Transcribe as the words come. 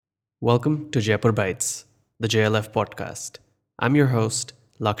Welcome to Jaipur Bites, the JLF podcast. I'm your host,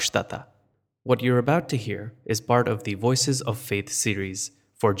 Laksh. What you're about to hear is part of the Voices of Faith series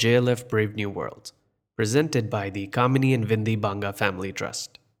for JLF Brave New World, presented by the Kamini and Vindi Banga Family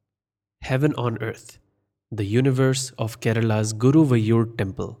Trust. Heaven on Earth, the universe of Kerala's Guruvayur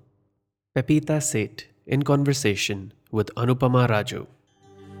temple. Pepita Seth in conversation with Anupama Raju.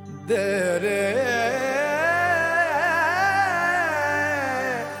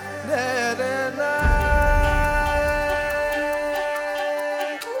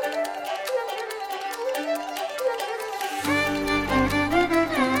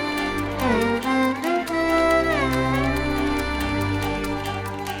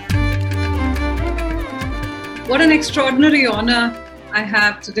 What an extraordinary honor I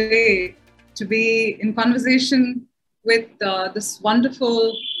have today to be in conversation with this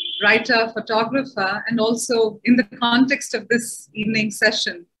wonderful writer, photographer, and also in the context of this evening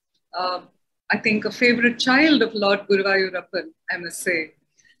session, I think a favorite child of Lord Guruvayur, I must say.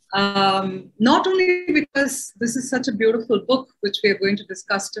 Not only because this is such a beautiful book, which we are going to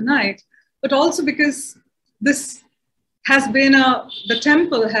discuss tonight, but also because this has been the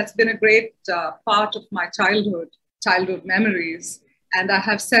temple has been a great part of my childhood memories. And I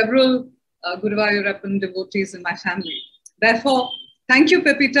have several Guruvayur devotees in my family. Therefore, thank you,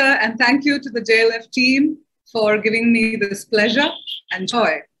 Pepita, and thank you to the JLF team for giving me this pleasure and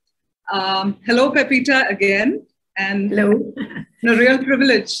joy. Hello, Pepita, again. And hello. A real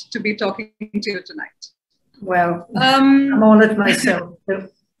privilege to be talking to you tonight. Well, I'm honored myself. Don't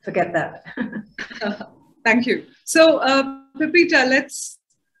forget that. Thank you. So, Pepita,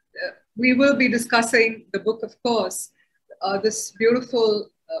 we will be discussing the book, of course, this beautiful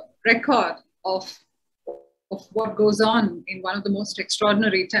record of what goes on in one of the most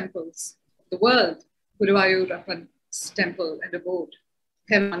extraordinary temples of the world, Guruvayurappan's temple and abode.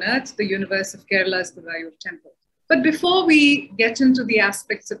 Heaven on Earth, the universe of Kerala's Guruvayur temple. But before we get into the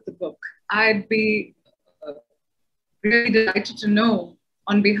aspects of the book, I'd be really delighted to know,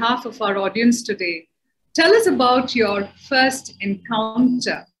 on behalf of our audience today, tell us about your first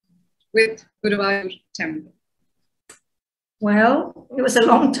encounter with Guruvayur temple. Well, it was a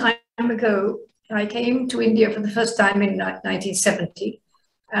long time ago. I came to India for the first time in 1970,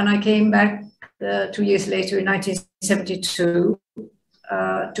 and I came back 2 years later in 1972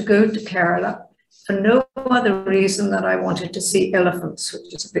 to go to Kerala for no other reason than I wanted to see elephants,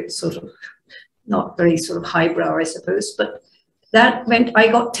 which is a bit sort of, not very sort of highbrow, I suppose, but that meant I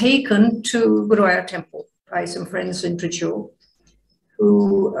got taken to Guruvayur temple by some friends in Trichy,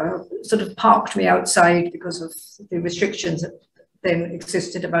 who sort of parked me outside because of the restrictions that then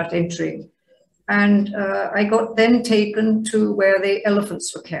existed about entering. And I got then taken to where the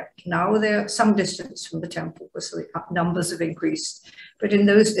elephants were kept. Now they're some distance from the temple because the numbers have increased. But in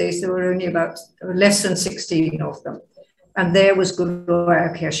those days, there were only less than 16 of them. And there was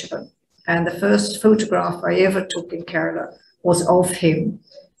Guruvayur. And the first photograph I ever took in Kerala was of him.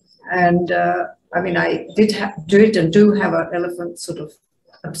 And I did and do have an elephant sort of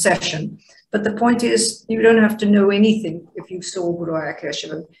obsession. But the point is, you don't have to know anything if you saw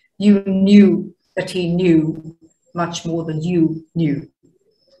Guruvayur. You knew that he knew much more than you knew.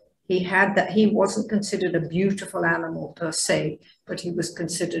 He wasn't considered a beautiful animal per se, but he was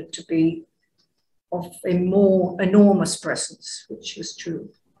considered to be of a more enormous presence, which was true.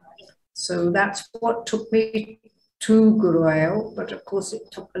 So that's what took me to Guruvayur, but of course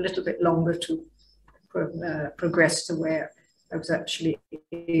it took a little bit longer to progress to where I was actually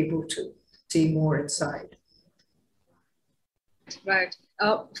able to see more inside. Right.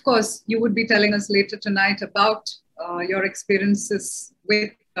 Of course, you would be telling us later tonight about your experiences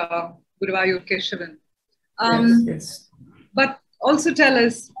with Guruvayur Keshavan. Yes. But also tell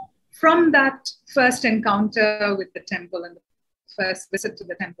us, from that first encounter with the temple and the first visit to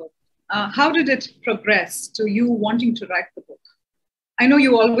the temple, how did it progress to you wanting to write the book? I know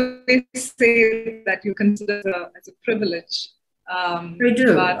you always say that you consider it as a privilege. I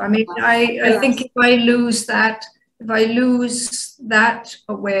do. I think if I lose that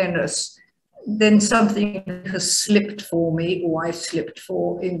awareness, then something has slipped for me, or I've slipped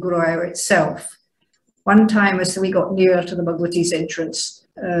for in Guruvayur itself. One time as we got near to the Bhagavati's entrance,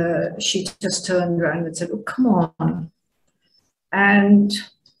 she just turned around and said, "Oh, come on." And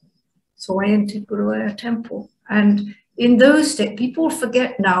so I entered Guruvayur temple. And in those days, people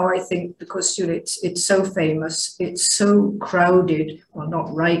forget now, I think, because it's so famous, it's so crowded. Well,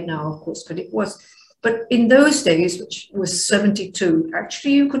 not right now, of course, but it was. But in those days, which was 72,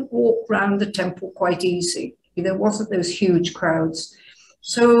 actually you could walk around the temple quite easy. There wasn't those huge crowds.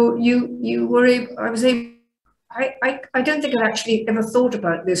 So I was able I don't think I've actually ever thought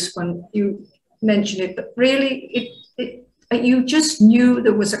about this when you mentioned it, but really you just knew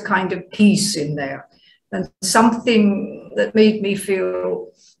there was a kind of peace in there and something that made me feel,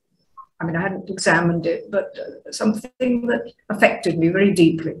 I mean, I hadn't examined it, but something that affected me very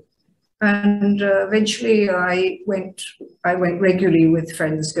deeply. And eventually I went regularly with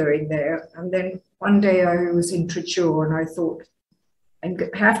friends going there. And then one day I was in Trichy and I thought, I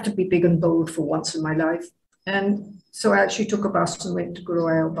have to be big and bold for once in my life. And so I actually took a bus and went to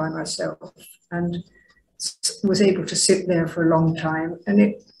Guruvayur by myself and was able to sit there for a long time. And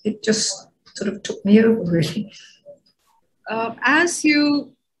it just sort of took me over, really. As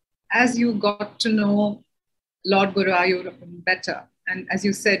you got to know Lord Guruvayur better, and as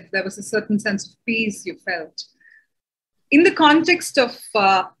you said, there was a certain sense of peace you felt. In the context of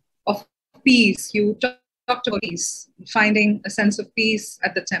peace, you talked about peace, finding a sense of peace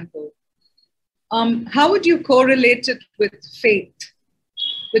at the temple. How would you correlate it with faith,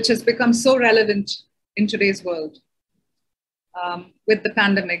 which has become so relevant in today's world, with the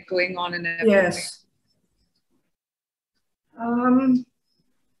pandemic going on and everything? Yes.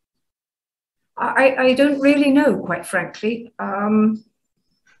 I don't really know, quite frankly.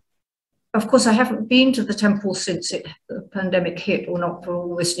 Of course, I haven't been to the temple since the pandemic hit, or not for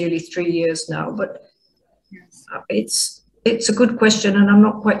almost nearly 3 years now, but yes. It's a good question, and I'm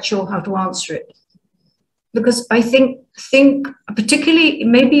not quite sure how to answer it. Because I think particularly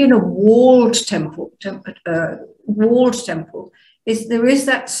maybe in a walled temple, there is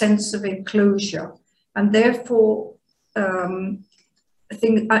that sense of enclosure, and therefore I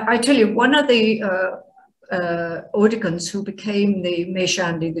tell you, one of the Odikans who became the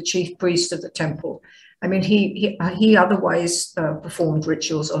Meshandi, the chief priest of the temple, I mean, he otherwise performed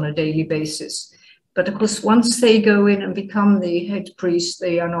rituals on a daily basis. But of course, once they go in and become the head priest,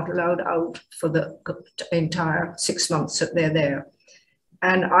 they are not allowed out for the entire 6 months that they're there.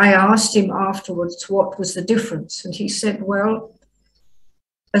 And I asked him afterwards what was the difference. And he said, well,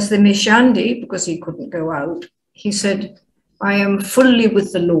 as the Meshandi, because he couldn't go out, he said, I am fully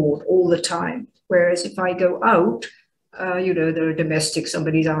with the Lord all the time. Whereas if I go out, there are domestics,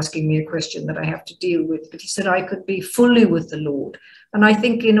 somebody's asking me a question that I have to deal with. But he said I could be fully with the Lord. And I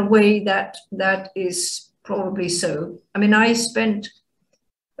think in a way that is probably so. I mean, I spent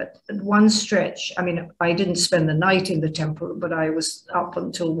at one stretch, I mean, I didn't spend the night in the temple, but I was up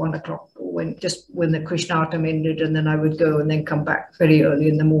until 1 o'clock when the Krishnatam ended, and then I would go and then come back very early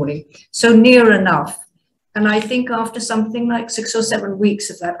in the morning. So near enough. And I think after something like 6 or 7 weeks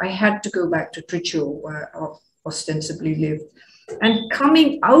of that, I had to go back to Trichy, where I ostensibly lived. And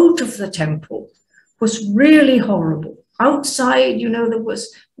coming out of the temple was really horrible. Outside, there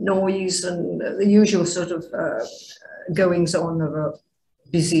was noise and the usual sort of goings on of a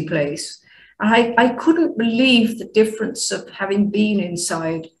busy place. And I couldn't believe the difference of having been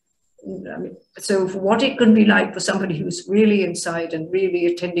inside. I mean, so what it can be like for somebody who's really inside and really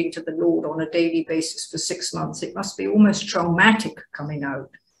attending to the Lord on a daily basis for 6 months, it must be almost traumatic coming out.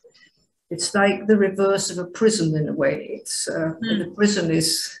 It's like the reverse of a prison in a way. The prison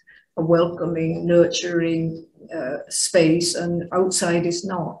is a welcoming, nurturing space, and outside is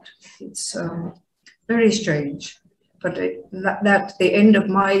not. It's very strange. But at the end of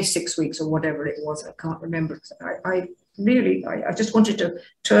my 6 weeks or whatever it was, I can't remember. I just wanted to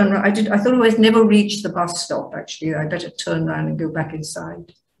turn around. I thought I would never reach the bus stop, actually. I better turn around and go back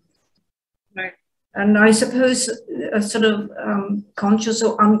inside. Right. And I suppose a sort of conscious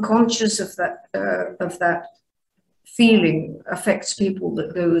or unconscious of that feeling affects people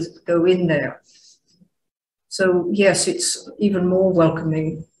that go in there. So yes, it's even more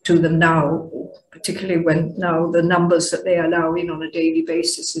welcoming to them now, particularly when now the numbers that they allow in on a daily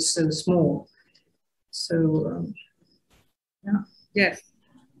basis is so small. So yeah. Yes.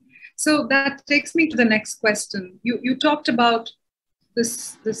 So that takes me to the next question. You talked about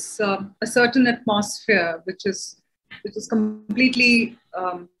this a certain atmosphere which is completely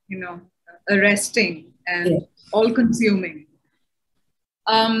arresting and all-consuming.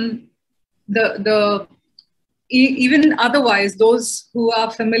 Even otherwise, those who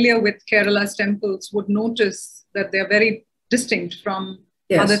are familiar with Kerala's temples would notice that they're very distinct from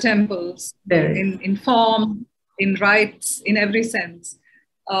other temples in form, in rites, in every sense.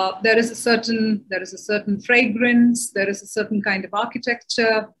 There is a certain fragrance, there is a certain kind of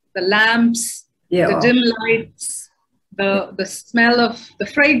architecture, the lamps, the dim lights, the smell of the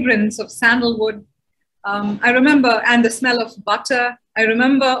fragrance of sandalwood. I remember, and the smell of butter. I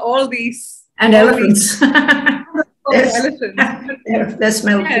remember all these. And elephants. Elephants. They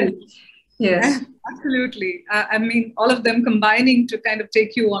smell too. Yes. Absolutely. I mean, all of them combining to kind of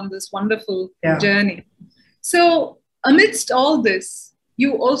take you on this wonderful journey. So amidst all this,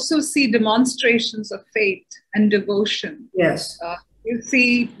 you also see demonstrations of faith and devotion. Yes. You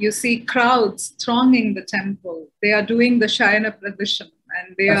see crowds thronging the temple. They are doing the Shayana Pradeshan,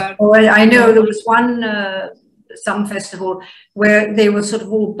 and they are. Oh, I know there was one some festival where they were sort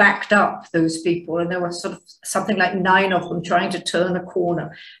of all backed up, those people, and there were sort of something like 9 of them trying to turn a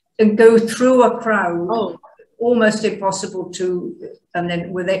corner and go through a crowd. Oh. Almost impossible to, and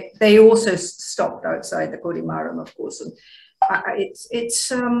then they also stopped outside the Kodimaram, of course. And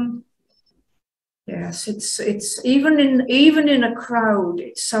yes, it's even in a crowd,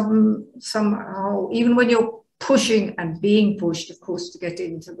 it's somehow, even when you're pushing and being pushed, of course, to get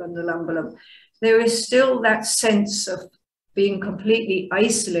into the Nalambalam, there is still that sense of being completely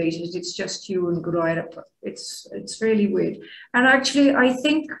isolated. It's just you and Guruvayur. It's really weird. And actually, I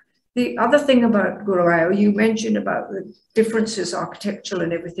think the other thing about Guruvayur, you mentioned about the differences, architectural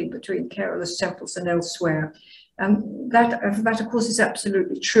and everything, between Kerala's temples and elsewhere. And that, of course, is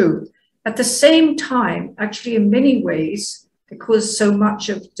absolutely true. At the same time, actually, in many ways, because so much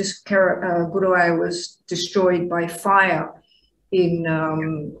of Guruvayur was destroyed by fire in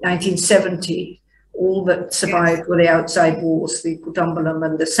 1970, all that survived were the outside walls, the Kudambalam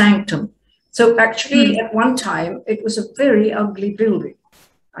and the sanctum. So actually, at one time, it was a very ugly building.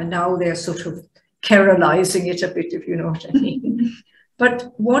 And now they're sort of Keralizing it a bit, if you know what I mean.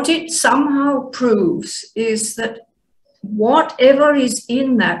 But what it somehow proves is that whatever is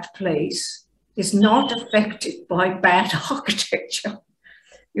in that place is not affected by bad architecture.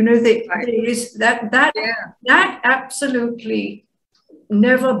 You know, there is that absolutely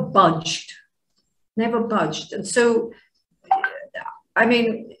never budged. And so, I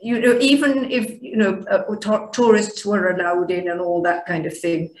mean, you know, even if, you know, tourists were allowed in and all that kind of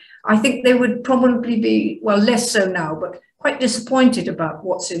thing, I think they would probably be, well, less so now, but quite disappointed about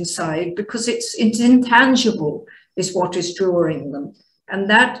what's inside, because it's intangible is what is drawing them. And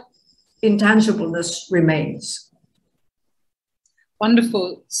that intangibleness remains.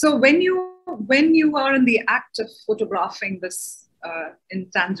 Wonderful. So when you are in the act of photographing this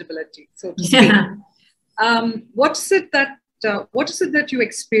intangibility, so to speak, what is it that you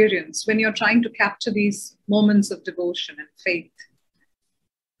experience when you're trying to capture these moments of devotion and faith?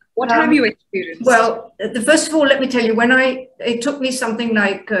 What have you experienced? Well, first of all, let me tell you, it took me something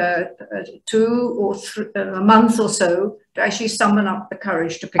like 2 or 3, a month or so to actually summon up the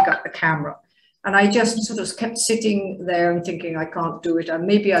courage to pick up the camera. And I just sort of kept sitting there and thinking, I can't do it. And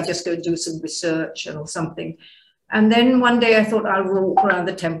maybe I'll just go do some research or something. And then one day I thought I'll walk around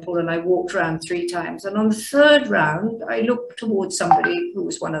the temple, and I walked around 3 times. And on the 3rd round, I looked towards somebody who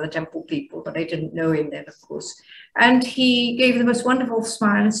was one of the temple people, but I didn't know him then, of course. And he gave the most wonderful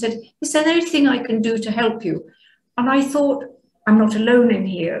smile and said, "Is there anything I can do to help you?" And I thought, I'm not alone in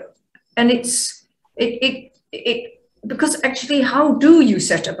here. And because actually, how do you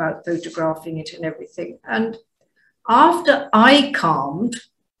set about photographing it and everything? And after I calmed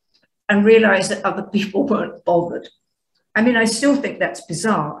and realized that other people weren't bothered, I mean, I still think that's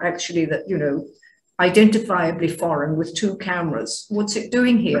bizarre, actually, that, you know, identifiably foreign with 2 cameras. What's it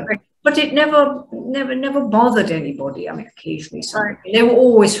doing here? Okay. But it never bothered anybody. I mean, occasionally somebody. Right. They were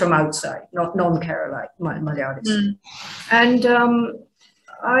always from outside, not non-Kerala, Malayalis. And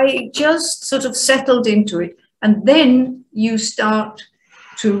I just sort of settled into it. And then you start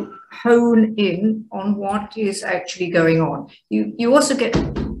to hone in on what is actually going on. You also get,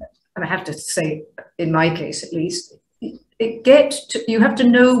 and I have to say, in my case at least, you have to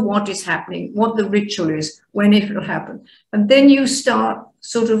know what is happening, what the ritual is, when it will happen. And then you start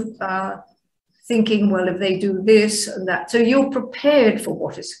sort of thinking, well, if they do this and that. So you're prepared for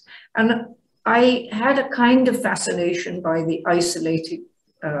what is. And I had a kind of fascination by the isolated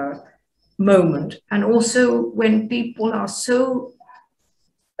moment. And also when people are so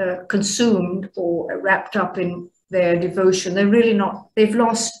consumed or wrapped up in their devotion, they're really not, they've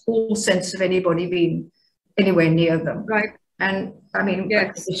lost all sense of anybody being anywhere near them. Right. And I mean, yes. I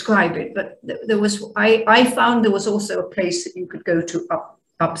can describe it, but there was, I found there was also a place that you could go to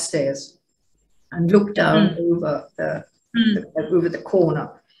upstairs and look down over the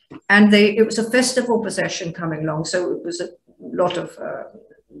corner. And it was a festival procession coming along. So it was a lot of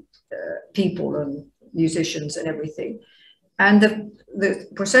people and musicians and everything. And the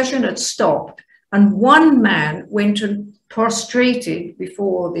procession had stopped, and one man went and prostrated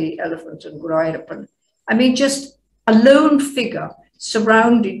before the elephant and Guruvayur. I mean, just a lone figure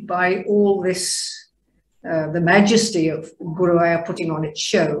surrounded by all this, the majesty of Guruvayur putting on its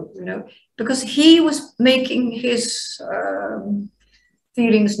show, you know, because he was making his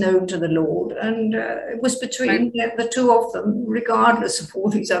feelings known to the Lord, and it was between the 2 of them, regardless of all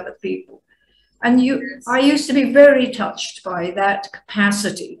these other people. And I used to be very touched by that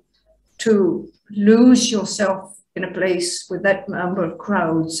capacity to lose yourself in a place with that number of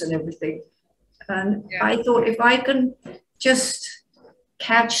crowds and everything. And I thought, if I can just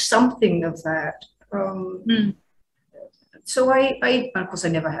catch something of that. So I, of course, I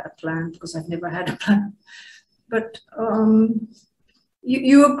never had a plan, because I've never had a plan. But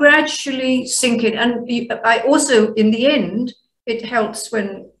you are gradually sinking. And I also, in the end, it helps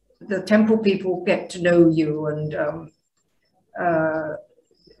when the temple people get to know you, and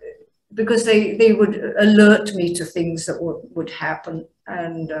because they would alert me to things that would happen.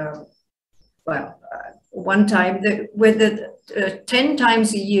 And one time, 10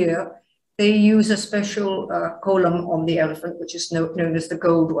 times a year, they use a special column on the elephant, which is known as the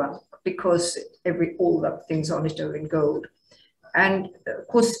gold one, because all the things on it are in gold. And of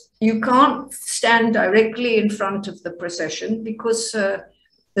course, you can't stand directly in front of the procession, because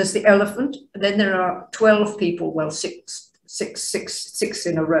there's the elephant, and then there are 12 people, well, six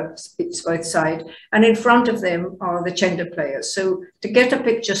in a row, each by side, and in front of them are the chenda players. So to get a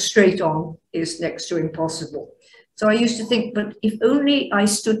picture straight on is next to impossible. So I used to think, but if only I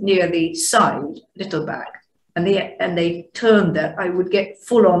stood near the side, little back, and they turned that, I would get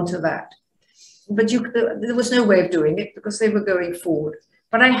full onto that. But there was no way of doing it, because they were going forward.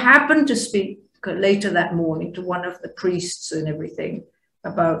 But I happened to speak later that morning to one of the priests and everything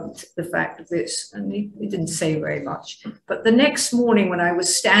about the fact of this, and he didn't say very much. But the next morning, when I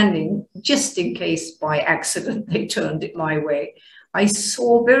was standing, just in case by accident they turned it my way, I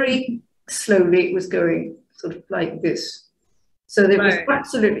saw very slowly it was going sort of like this. So there was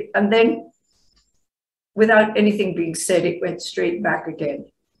absolutely, and then without anything being said, it went straight back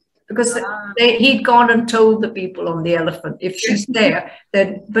again. Because he'd gone and told the people on the elephant, if she's there,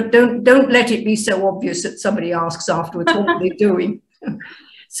 then, but don't let it be so obvious that somebody asks afterwards, what are they doing?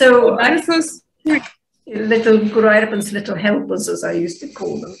 So that is so sweet. Little Guruvayurappan's little helpers, as I used to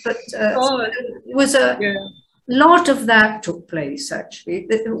call them. But it was a lot of that took place, actually.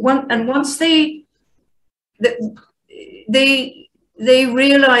 And once they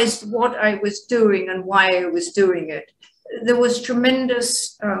realized what I was doing and why I was doing it, there was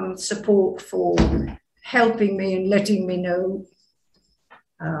tremendous support for helping me and letting me know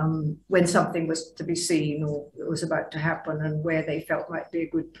when something was to be seen or it was about to happen, and where they felt might be a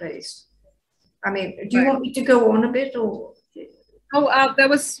good place. I mean, do you want me to go on a bit, or? Oh, there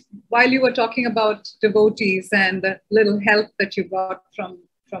was, while you were talking about devotees and the little help that you got from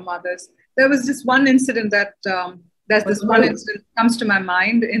others, there was just one incident that comes to my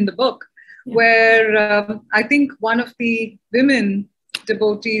mind in the book, where I think one of the women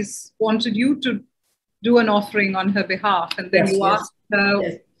devotees wanted you to do an offering on her behalf, and then you asked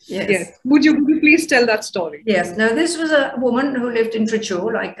her. Yes. Would you please tell that story? Yes. Now, this was a woman who lived in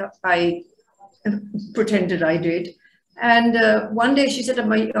Trichure, like I pretended I did. And one day she said,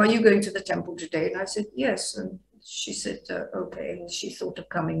 are you going to the temple today? And I said, yes. And she said, okay. And she thought of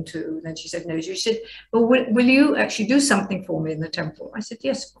coming too. And then she said, no. She said, well, will you actually do something for me in the temple? I said,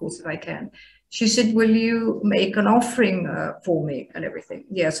 yes, of course, if I can. She said, will you make an offering for me and everything?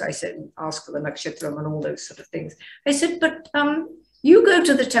 Yes, I said, ask for the nakshatram and all those sort of things. I said, but you go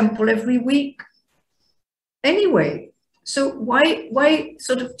to the temple every week anyway. So why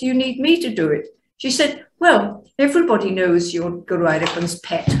sort of do you need me to do it? She said, well, everybody knows you're Guruvayurappan's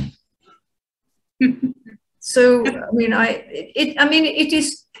pet. So, I mean, I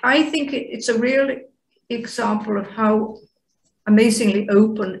think it's a real example of how amazingly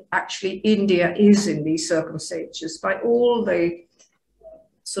open actually India is in these circumstances. By all the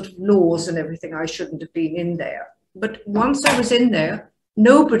sort of laws and everything, I shouldn't have been in there. But once I was in there,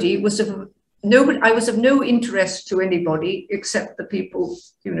 I was of no interest to anybody except the people,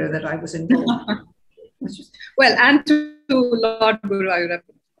 that I was involved with. Well, and to Lord Guruvayur, of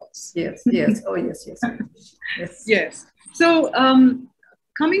course. Yes. Oh, yes. Yes. So,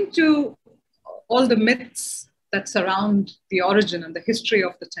 coming to all the myths that surround the origin and the history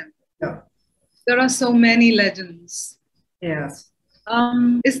of the temple, there are so many legends. Yes.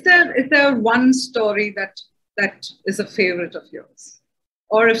 Is there one story that is a favorite of yours?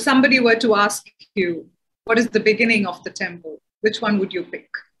 Or if somebody were to ask you, what is the beginning of the temple? Which one would you pick?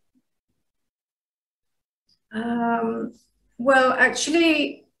 Well,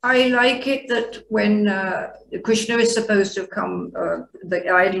 actually, I like it that when Krishna is supposed to have come, the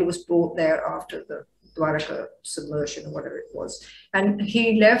idol was brought there after the Dwaraka submersion or whatever it was. And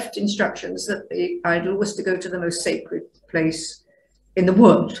he left instructions that the idol was to go to the most sacred place in the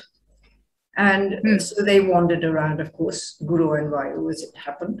world. And so they wandered around, of course, Guru and Vayu, as it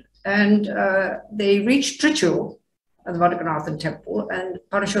happened. And they reached Trichure. at the Vadakanathan temple, and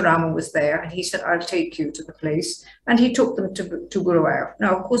Parashurama was there, and he said, I'll take you to the place. And he took them to Guruvayur.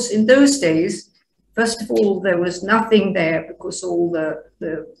 Now, of course, in those days, first of all, there was nothing there because all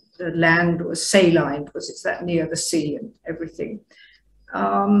the land was saline, because it's that near the sea and everything.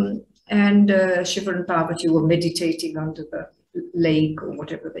 Shiva and Parvati were meditating under the lake or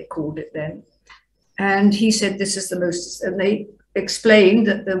whatever they called it then. And he said, this is the most, and they explained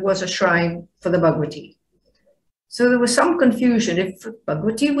that there was a shrine for the Bhagavati. So there was some confusion. If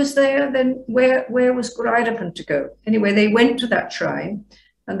Bhagavati was there, then where was Gurayappan to go? Anyway, they went to that shrine,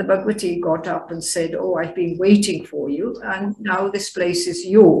 and the Bhagavati got up and said, oh, I've been waiting for you, and now this place is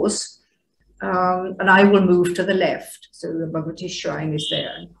yours, and I will move to the left. So the Bhagavati shrine is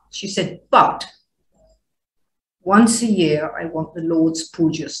there. And she said, but once a year, I want the Lord's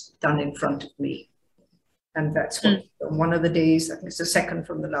pujas done in front of me. And that's what, on one of the days, I think it's the second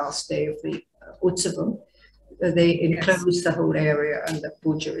from the last day of the Utsavam, they enclose the whole area, and the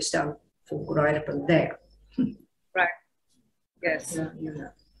puja is done for Gurayappan there. Right. Yes.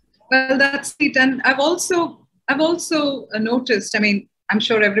 Yeah. Well, that's it. And I've also noticed, I mean, I'm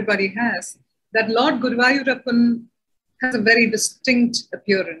sure everybody has, that Lord Guruvayurappan has a very distinct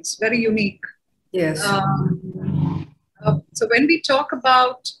appearance, very unique. Yes. So when we talk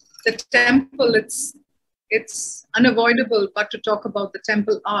about the temple, it's unavoidable but to talk about the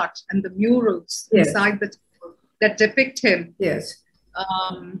temple art and the murals inside the temple that depict him. Yes.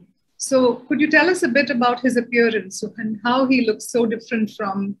 So could you tell us a bit about his appearance and how he looks so different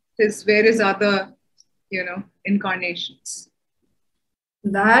from his various other, incarnations?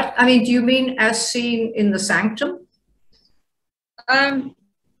 That, I mean, do you mean as seen in the sanctum?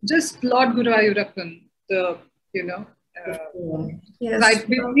 Just Lord Guruvayurappan, yes. Right.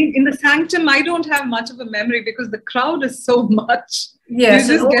 In the sanctum, I don't have much of a memory because the crowd is so much. Yes,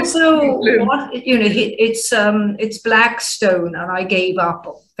 and also it's black stone, and I gave up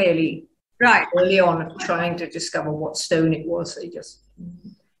fairly early on trying to discover what stone it was.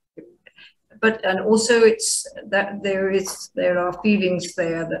 And also it's that there are feelings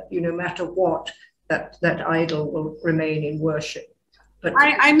there that no matter what, that idol will remain in worship. But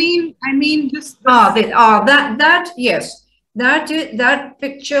I mean just yes, that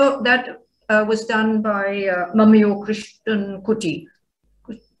picture that was done by Mamio Krishnamurti,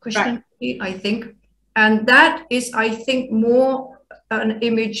 I think, and that is, I think, more an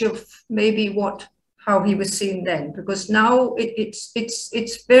image of maybe how he was seen then, because now it's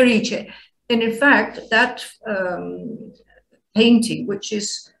very and in fact that painting, which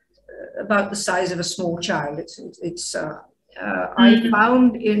is about the size of a small child, I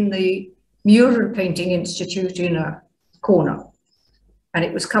found in the Mural Painting Institute in a corner, and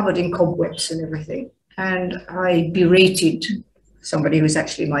it was covered in cobwebs and everything. And I berated somebody who's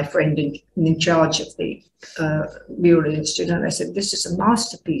actually my friend in charge of the Mural Institute, and I said, this is a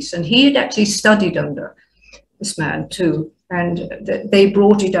masterpiece. And he had actually studied under this man too, and they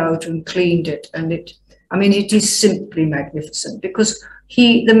brought it out and cleaned it, and it is simply magnificent, because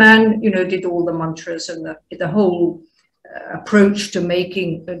the man did all the mantras and the whole approach to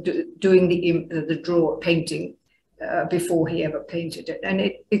doing the painting before he ever painted it, and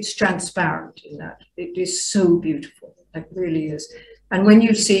it's transparent in that. It is so beautiful, it really is. And when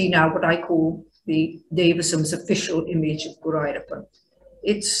you see now what I call the Devasam's official image of Gurayappan,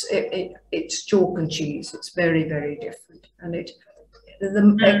 it's chalk and cheese. It's very, very different, and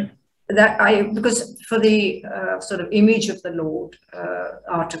because for the sort of image of the Lord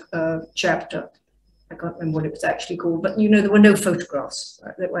chapter, I can't remember what it was actually called, but there were no photographs.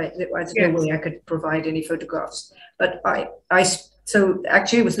 There's no way I could provide any photographs. But so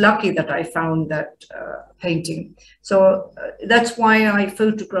actually it was lucky that I found that painting. So that's why I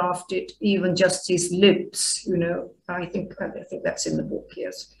photographed it, even just his lips. I think that's in the book,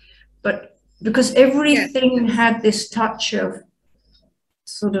 yes. But because everything had this touch of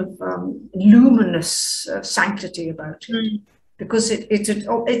sort of luminous sanctity about it, because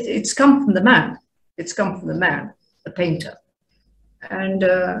it's come from the man. It's come from the man, the painter. And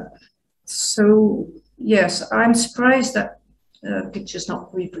so, yes, I'm surprised that picture's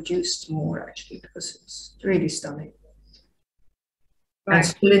not reproduced more, actually, because it's really stunning. Right. And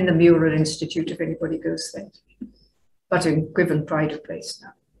still in the Mural Institute, if anybody goes there. But given pride of place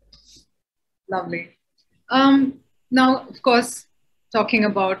now. Lovely. Now, of course, talking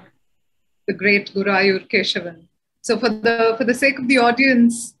about the great Guruvayur Keshavan. So for the sake of the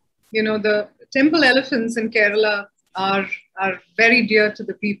audience, the temple elephants in Kerala are very dear to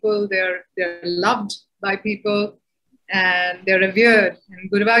the people. They're loved by people, and they're revered. And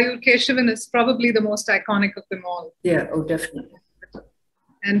Guruvayur Keshavan is probably the most iconic of them all. Yeah, oh, definitely.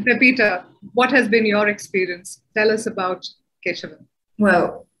 And Pepita, what has been your experience? Tell us about Keshavan.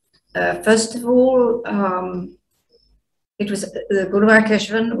 Well, first of all, it was the Guruvayur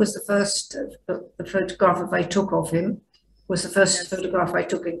Keshavan was the first the photograph I took of him was the first photograph I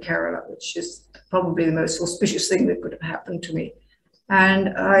took in Kerala, which is probably the most auspicious thing that could have happened to me. And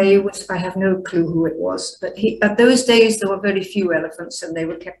I have no clue who it was, but at those days there were very few elephants and they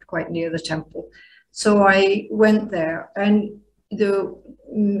were kept quite near the temple. So I went there, and the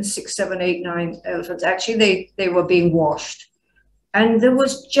 6, 7, 8, 9 elephants, actually they were being washed. And there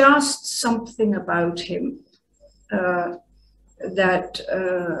was just something about him that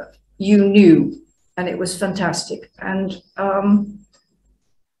you knew, and it was fantastic. And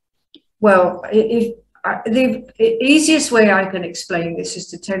well, the easiest way I can explain this is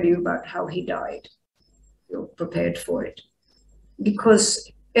to tell you about how he died. You're prepared for it, because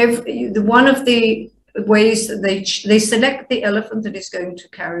one of the ways that they select the elephant that is going to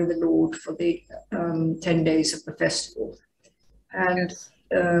carry the Lord for the 10 days of the festival, and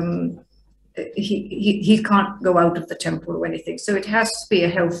he can't go out of the temple or anything, so it has to be a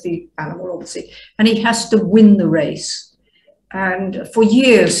healthy animal, obviously, and he has to win the race. And for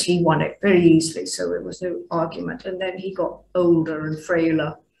years he won it very easily, so there was no argument. And then he got older and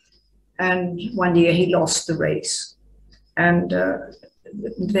frailer, and one year he lost the race, and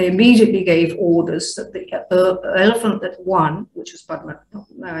they immediately gave orders that the elephant that won, which was Padma,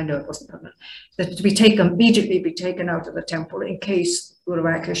 I know it wasn't Padma, that to immediately be taken out of the temple in case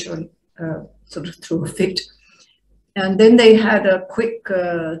Guruvayur Keshavan sort of threw a fit. And then they had a quick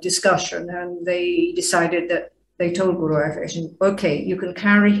discussion, and they decided that they told Guruvayur Keshavan, okay, you can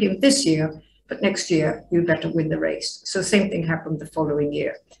carry him this year, but next year you better win the race. So same thing happened the following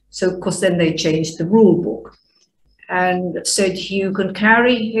year. So of course then they changed the rule book and said you can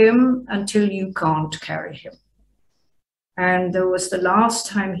carry him until you can't carry him. And there was the last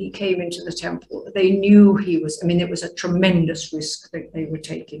time he came into the temple, they knew he was, I mean, it was a tremendous risk that they were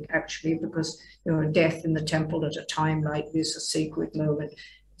taking, actually, because death in the temple at a time like this, a sacred moment,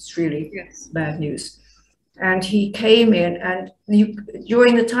 it's really bad news. And he came in, and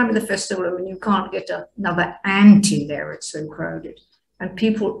during the time of the festival, I mean, you can't get another ant in there, it's so crowded. And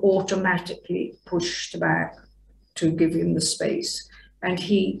people automatically pushed back to give him the space. And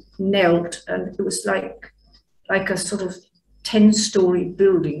he knelt, and it was like a sort of 10-story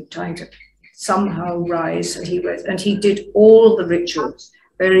building trying to somehow rise. And he did all the rituals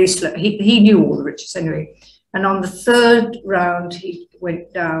very slow. He knew all the rituals anyway. And on the third round, he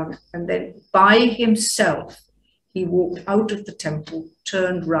went down, and then by himself, he walked out of the temple,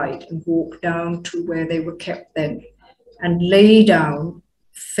 turned right, and walked down to where they were kept then, and lay down.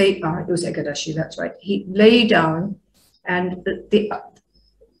 It was Ekadashi, that's right. He lay down, and the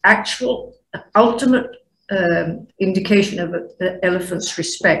actual ultimate indication of the elephant's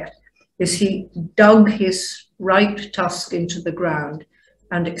respect is he dug his right tusk into the ground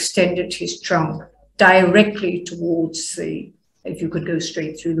and extended his trunk directly towards if you could go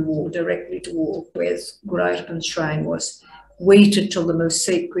straight through the wall, directly toward where Guruvayur's shrine was, waited till the most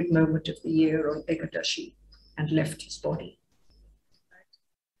sacred moment of the year on Ekadashi and left his body.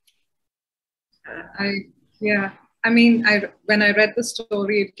 I mean, when I read the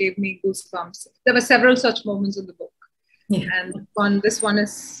story, it gave me goosebumps. There were several such moments in the book. Yeah. And this one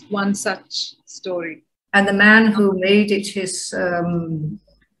is one such story. And the man who made it his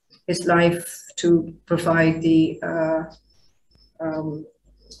life to provide the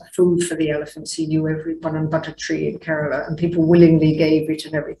food for the elephants, he knew every banana butter tree in Kerala, and people willingly gave it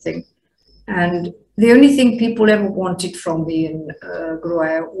and everything. And the only thing people ever wanted from me in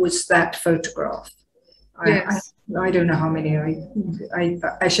Guruvayur was that photograph. Yes. I don't know how many. I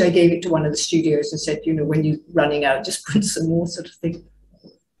actually gave it to one of the studios and said, when you're running out, just print some more, sort of thing.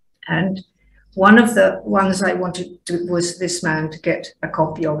 And one of the ones I wanted was this man to get a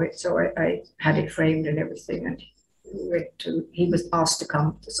copy of it. So I had it framed and everything. And he was asked to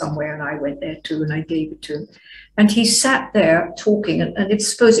come somewhere, and I went there too, and I gave it to him. And he sat there talking, and it's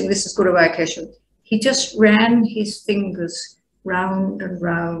supposing this is Guruvayur Keshavan. He just ran his fingers round and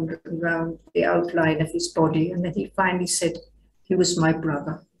round and round the outline of his body, and then he finally said, he was my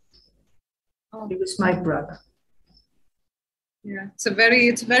brother. Oh. He was my brother. Yeah, it's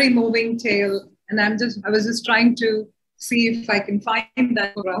a very moving tale, and I was just trying to see if I can find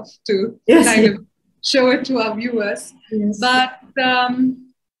that photograph to kind of show it to our viewers. Yes. But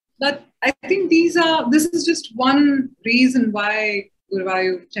I think this is just one reason why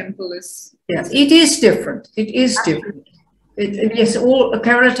Guruvayur temple is. Yes, it is different. It is different. Yes, all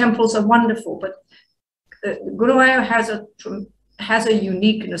Kerala temples are wonderful, but Guruvayur has a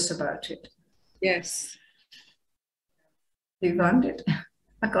uniqueness about it. Yes. You found it?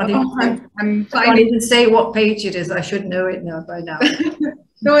 I can't finding even say what page it is. I should know it now by now.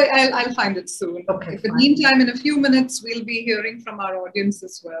 No, I'll find it soon. Okay. In the meantime, in a few minutes, we'll be hearing from our audience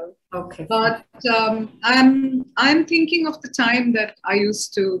as well. Okay. But I'm thinking of the time that I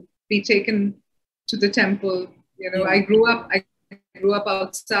used to be taken to the temple. You know, I grew up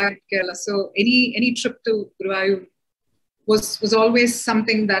outside Kerala, so any trip to Guruvayur was always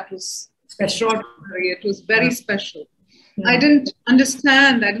something that was extraordinary. It was very special. I didn't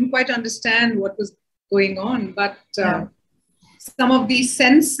quite understand what was going on, but some of these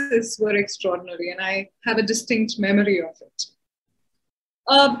senses were extraordinary, and I have a distinct memory of it.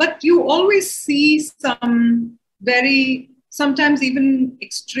 But you always see some sometimes even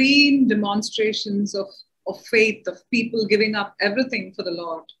extreme demonstrations of faith, of people giving up everything for the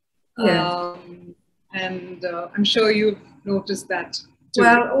Lord. Yeah. And I'm sure you've noticed that too.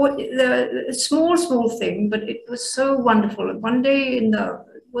 Well, the small thing, but it was so wonderful. One day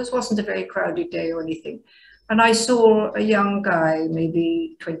wasn't a very crowded day or anything. And I saw a young guy,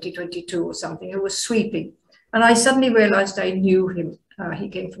 maybe 22 or something, who was sweeping. And I suddenly realized I knew him. He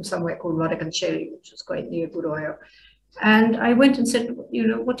came from somewhere called Vadakancheri, which was quite near Guruvayur. And I went and said, you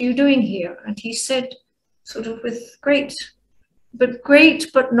know, what are you doing here? And he said, sort of with great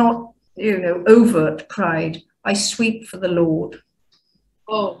but not, you know, overt pride, I sweep for the Lord.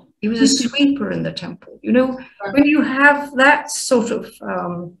 Oh. He was a sweeper in the temple. You know, when you have that sort of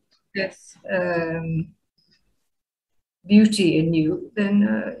beauty in you, then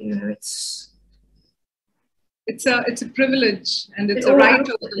you know it's a privilege, and it's a right of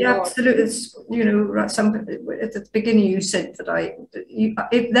the Lord. Absolutely. It's, you know, at the beginning you said that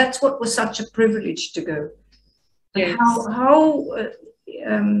that's what was such a privilege to go. Yes. How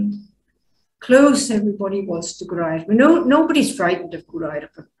close everybody was to Guruvayur. Nobody's frightened of Guruvayur.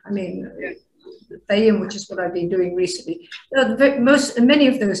 I mean, Theyyam, which is what I've been doing recently, many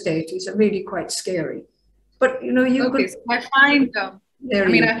of those deities are really quite scary. But you know, I found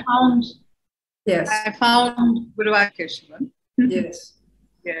Guruvayur Keshavan. Yes.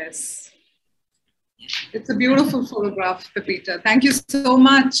 Yes. It's a beautiful photograph, Pepita. Thank you so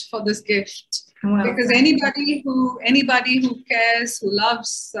much for this gift. Wow. Because anybody who cares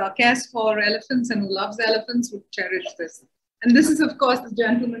for elephants and who loves elephants would cherish this. And this is, of course, the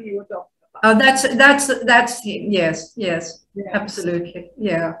gentleman you were talking about. Oh, that's him. Yes, absolutely.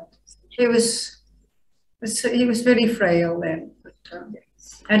 Yeah, he was very frail then. But,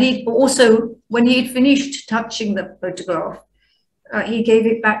 and he also, when he had finished touching the photograph, he gave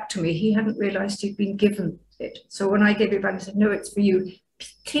it back to me. He hadn't realized he'd been given it. So when I gave it back, I said, no, it's for you.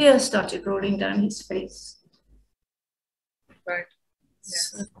 Tears started rolling down his face. Right.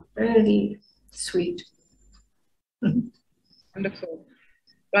 Yes. Very sweet. Wonderful.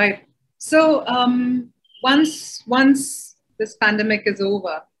 Right. So once this pandemic is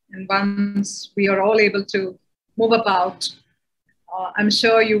over, and once we are all able to move about, I'm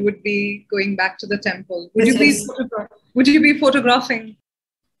sure you would be going back to the temple. Would you be photographing?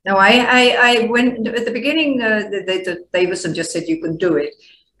 No, I went at the beginning. Davison just said you could do it,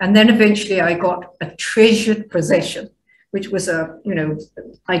 and then eventually I got a treasured possession, which was a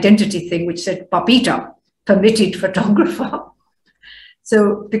identity thing, which said Pepita, permitted photographer.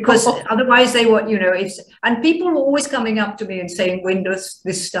 So because otherwise they were, and people were always coming up to me and saying, when does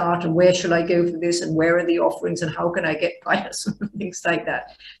this start, and where should I go for this, and where are the offerings, and how can I get pious, and things like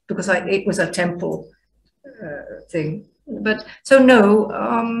that, because it was a temple thing. But so no,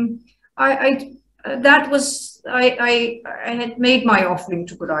 I had made my offering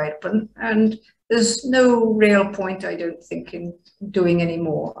to Guruvayur, and there's no real point, I don't think, in doing any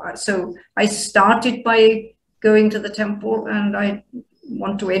more. So I started by going to the temple, and I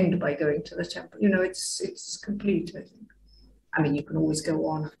want to end by going to the temple. It's complete, I think. I mean, you can always go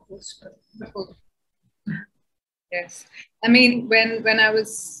on, of course, but yes. I mean, when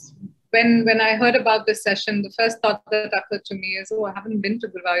I heard about this session, the first thought that occurred to me is, I haven't been to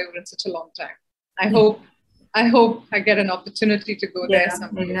Guruvayur in such a long time. I hope I get an opportunity to go there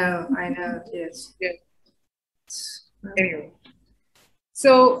someday. I know, yes. Anyway.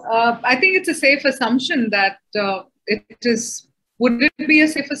 So I think it's a safe assumption that would it be a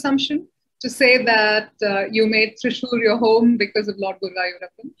safe assumption to say that you made Thrissur your home because of Lord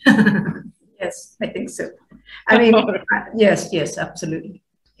Guruvayur? Yes, I think so. I mean, yes, absolutely.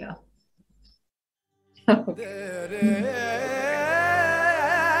 Yeah.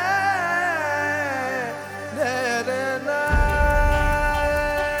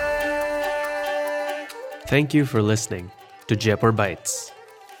 Thank you for listening to Jaipur Bites.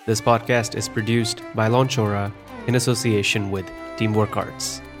 This podcast is produced by Launchora in association with Teamwork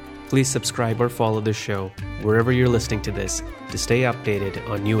Arts. Please subscribe or follow the show wherever you're listening to this to stay updated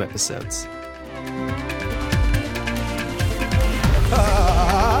on new episodes.